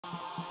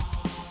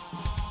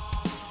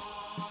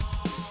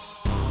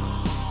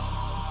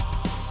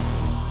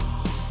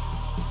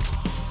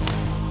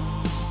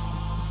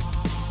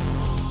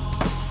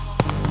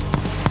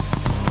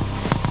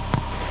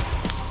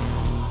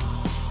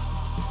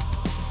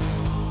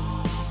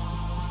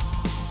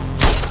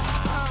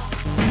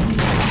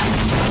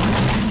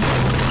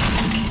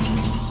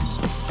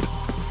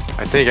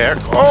Take air.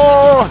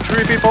 Oh,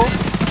 3 people.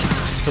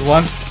 Kill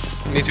one.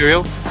 Need to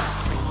heal.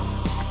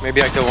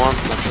 Maybe I kill one.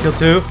 Kill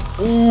two.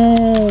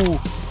 Ooh.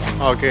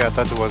 Okay, I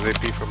thought it was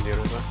AP from the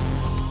other side.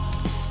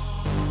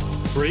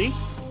 3?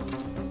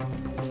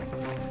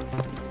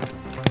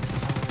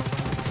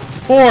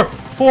 4.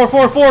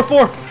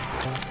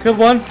 Killed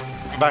one.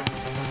 Come back.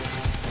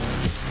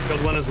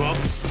 Killed one as well.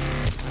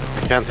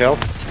 I can't help.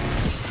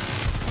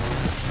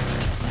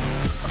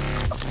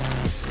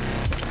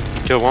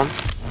 Kill one.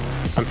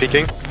 I'm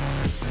peeking.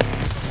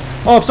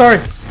 Oh, I'm sorry.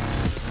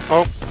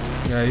 Oh.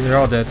 Yeah, they're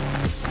all dead.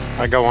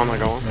 I got one. Yeah,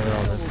 they're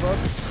all dead.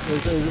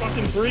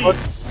 Fucking 3.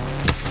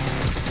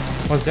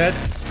 One's dead.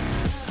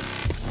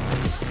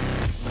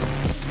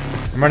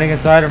 I'm running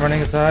inside.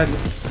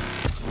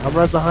 I'm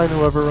right behind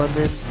whoever run in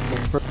the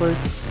first place.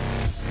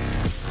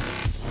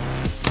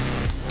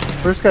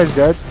 First guy's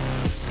dead.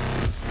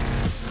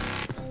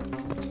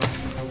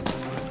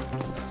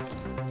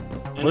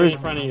 Enemy in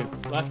front of you.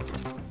 Left.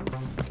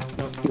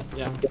 No,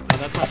 yeah. No,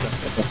 that's not them.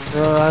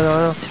 No, I don't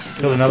know.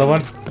 Killed another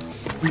one.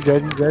 He's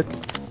dead.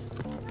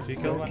 Did you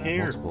kill Don't one?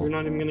 care. Multiple. We're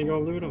not even gonna go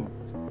loot them.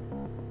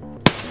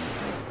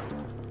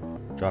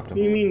 Dropped What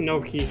do you him. mean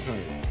no key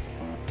cards?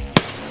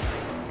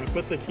 I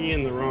put the key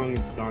in the wrong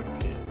box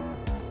case.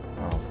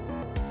 Oh.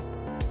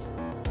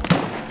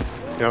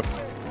 Yep.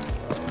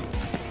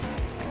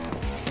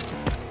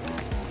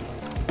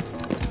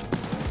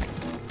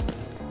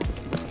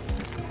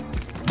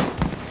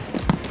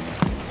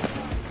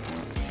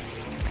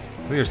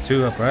 I think there's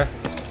 2 up, right?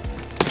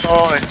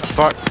 Oh,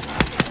 fuck.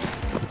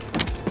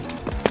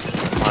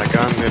 My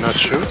gun did not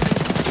shoot.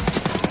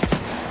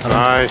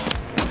 Nice.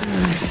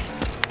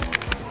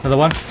 Another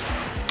one.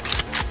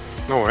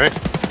 No way.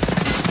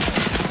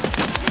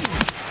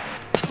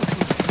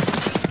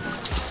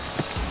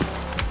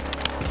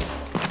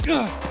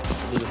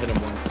 Need to hit him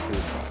once too.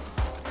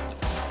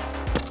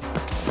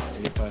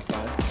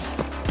 85-5.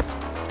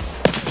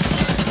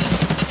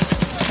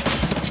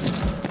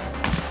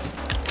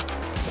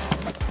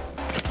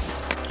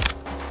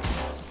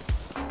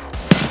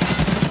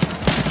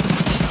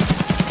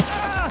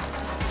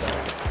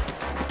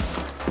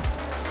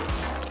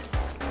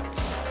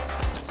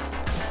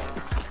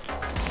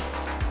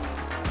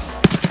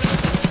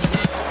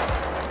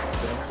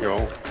 Yo.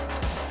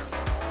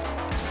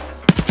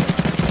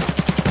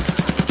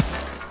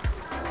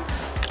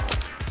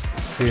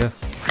 See ya.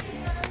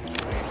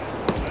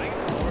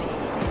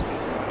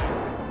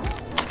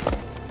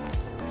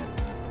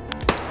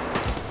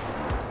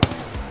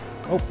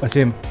 Oh, I see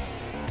him.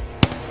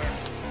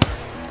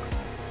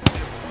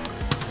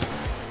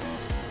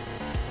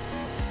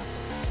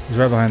 He's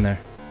right behind there.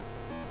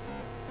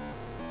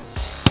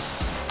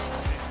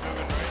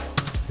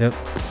 Yep.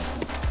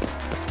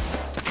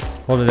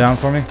 Hold it down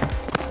for me.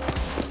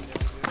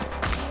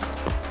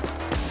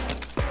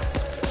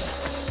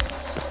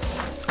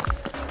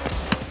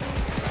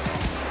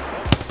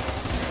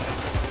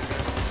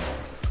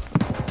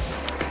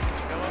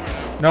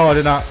 No, I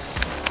did not.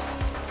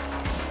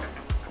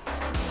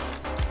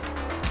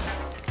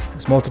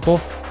 There's multiple.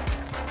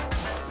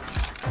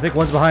 I think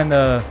one's behind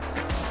the...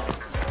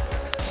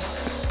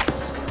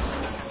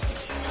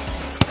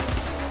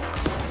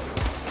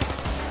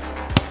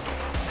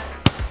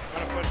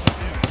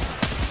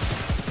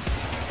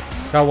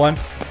 Got one.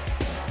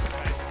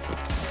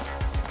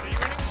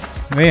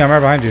 Me, I'm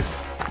right behind you.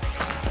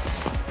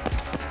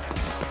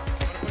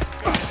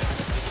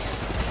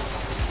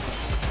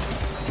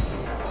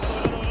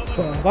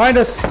 Behind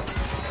us!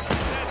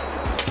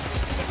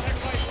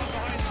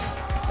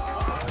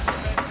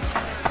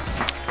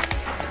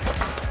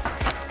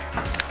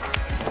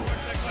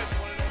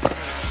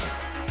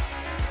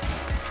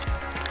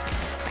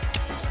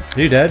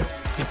 You dead?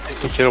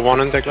 You kill one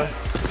in tech light?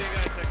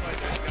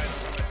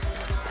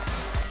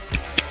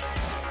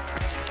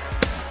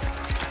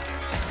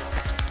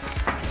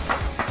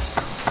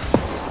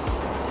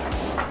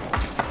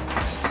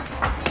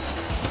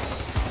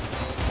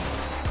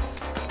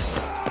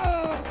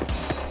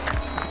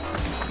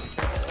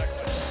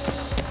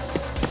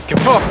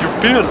 Give up, you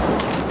pin!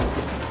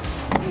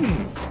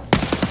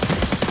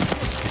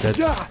 Dead.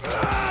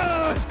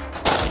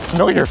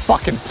 Know your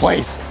fucking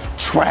place,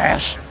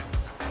 trash.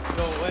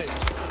 Go away.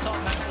 What's up,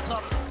 man? What's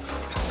up?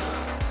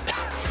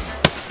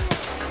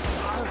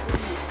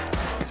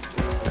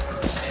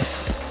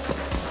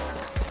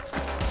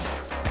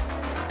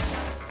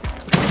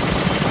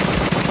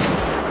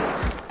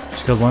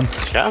 Just killed one.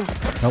 Yeah.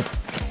 Nope.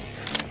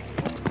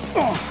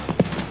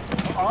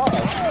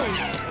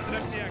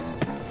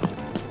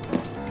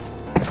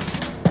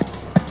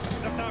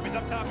 He's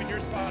up top in your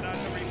spot. That's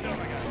where you shot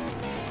my guy.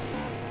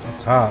 Up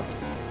top.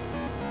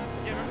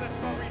 Yeah, remember that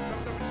spot where you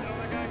jumped up and shit on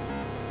that guy?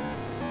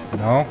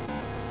 No.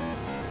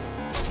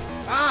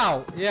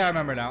 Ow! Yeah, I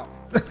remember now.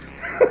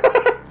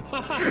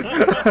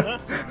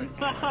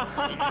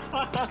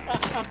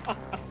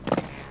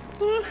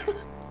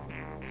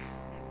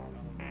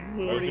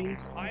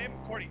 I am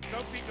Cordy.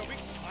 Don't peek.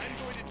 I'm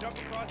going to jump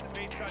across the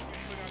bait shot. You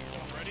swing on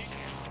cone. Ready?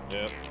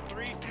 Yep.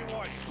 3, 2,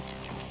 1.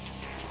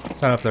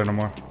 It's not up there no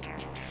more.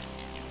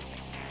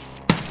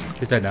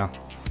 He's dead now.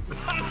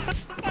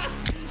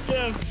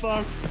 Yeah,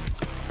 fuck.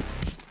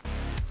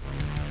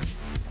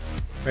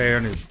 Right here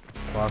on these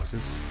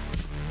boxes.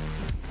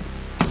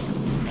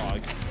 Oh,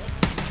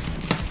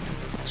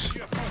 you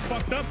got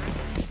fucked up.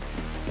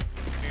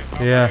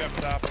 Yeah.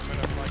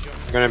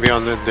 I'm gonna be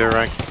on the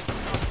right.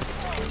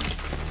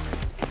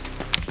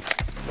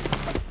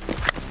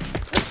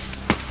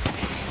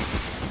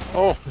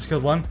 Oh, Just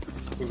killed one.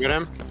 you get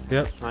him?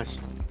 Yep. Nice.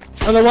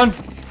 Another one.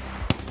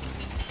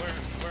 Where?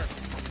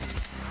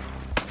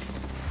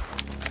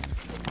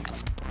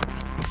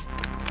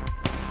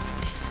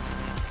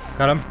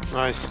 Got him.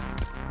 Nice.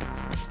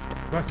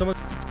 Come on, someone.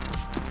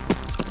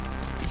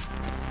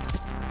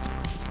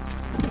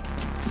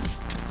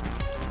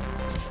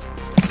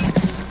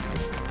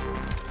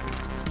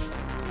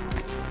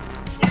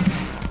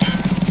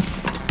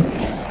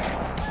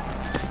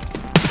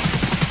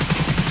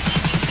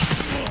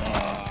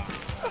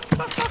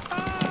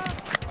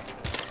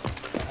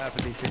 Half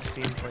a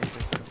D16,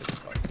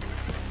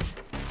 26.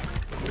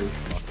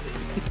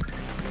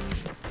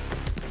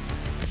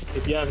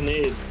 If you have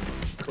nades,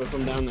 whip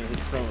him down there. He's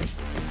prone.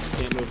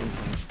 Can't move him.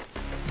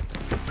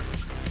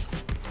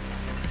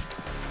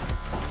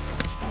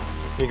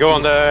 You go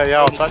on the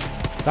outside.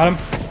 Got him.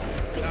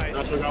 Nice.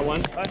 Nacho got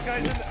one. Last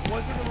guy's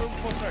was in the room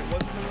close right.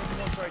 Was in the room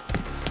close right.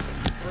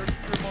 First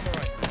room on the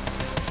right.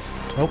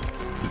 Nope.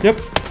 Yep.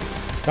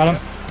 Got him.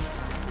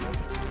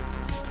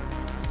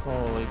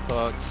 Holy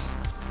fuck.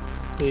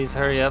 Please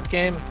hurry up,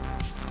 game.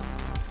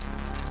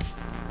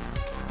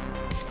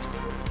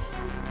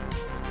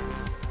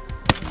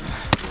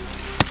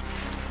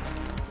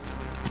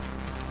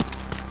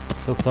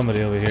 Killed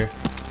somebody over here.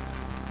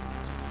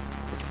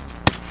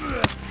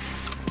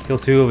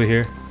 Killed two over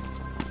here.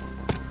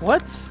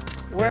 What?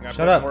 Where?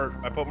 Shut up.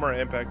 I put more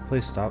impact.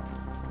 Please stop.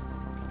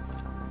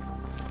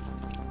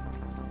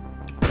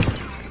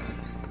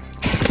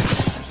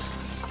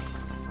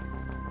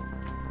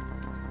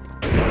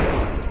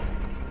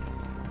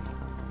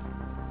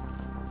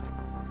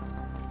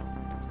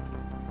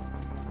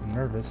 I'm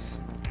nervous.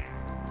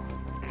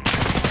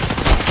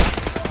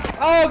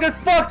 Oh, get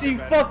fucked, you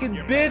fucking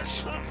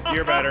bitch!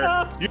 You're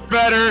better. You're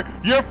better.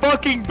 You're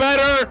fucking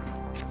better.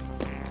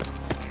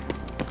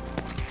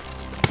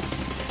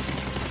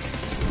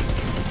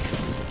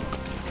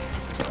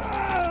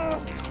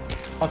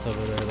 What's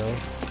over there, though?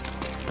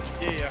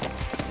 Yeah.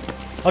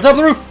 On top of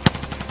the roof!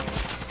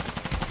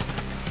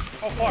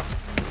 Oh fuck.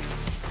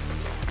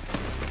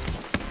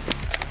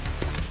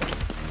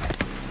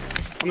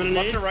 I'm gonna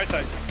Left nade. to right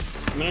side.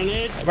 I'm gonna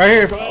nade. Right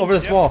here, Go ahead. over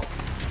this Yep. wall.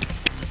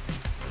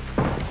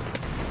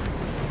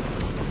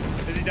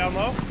 Is he down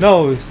low?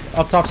 No, he's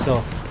up top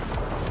still.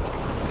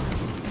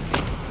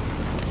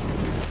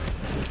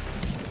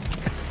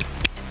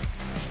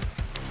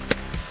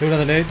 Do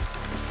another nade.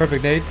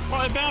 Perfect nade.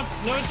 Oh, it bounced.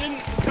 No, it didn't.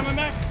 It's coming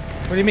back.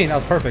 What do you mean? That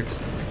was perfect.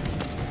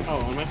 Oh,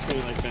 on my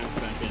screen, like bounced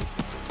back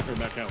in or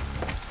back out.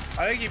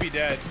 I think he'd be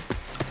dead.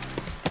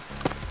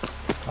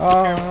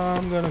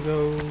 I'm gonna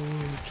go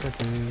check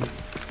it.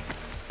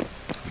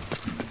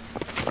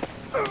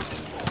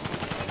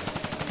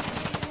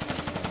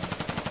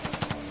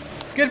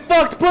 Get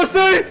fucked,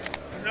 pussy!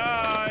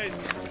 Nice.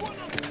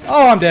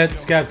 Oh, I'm dead.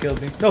 Scab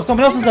killed me. No,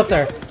 someone else is up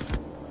there.